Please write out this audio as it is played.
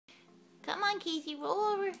Come on, Casey, roll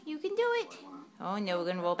over. You can do it. Oh, no, we're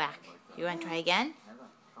going to roll back. You want to try again?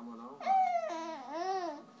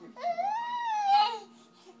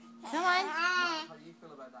 Come on.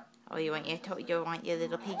 Oh, you want your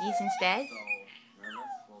little piggies instead?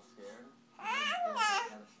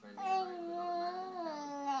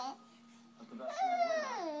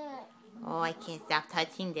 Oh, I can't stop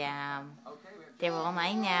touching them. They're all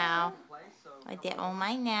mine now. Oh, they're all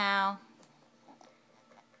mine now.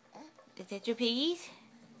 Is that your piggies?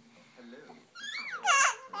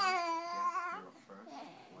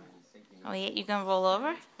 Oh, yeah, you're going to roll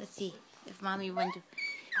over? Let's see. If Mommy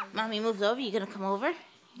moves over, you going to come over?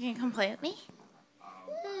 You going to come play with me?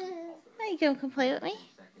 Are you going to come play with me?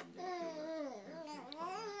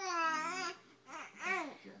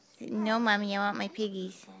 No, Mommy, I want my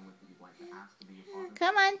piggies.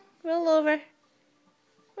 Come on, roll over.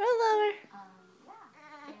 Roll over.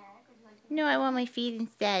 No, I want my feet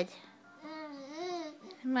instead.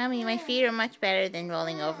 Mommy, my feet are much better than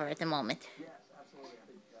rolling over at the moment.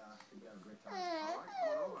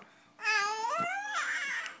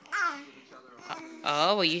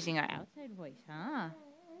 Oh, we're using our outside voice, huh?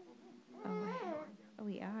 Oh,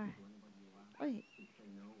 we are. Oh,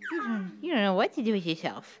 you don't know what to do with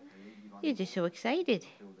yourself. You're just so excited.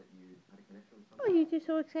 Oh, you're just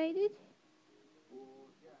so excited?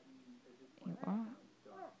 You are.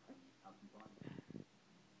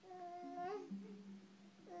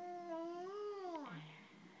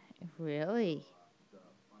 Really?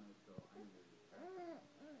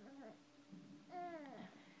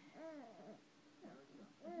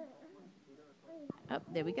 Oh,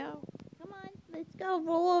 there we go. Come on, let's go.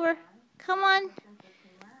 Roll over. Come on.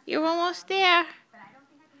 You're almost there.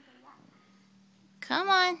 Come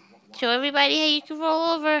on. Show everybody how you can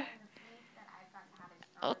roll over.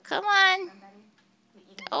 Oh, come on.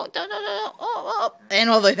 Oh, no. Oh. And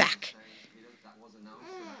all the way back.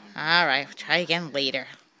 All right, try again later.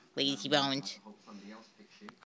 Lazy bones.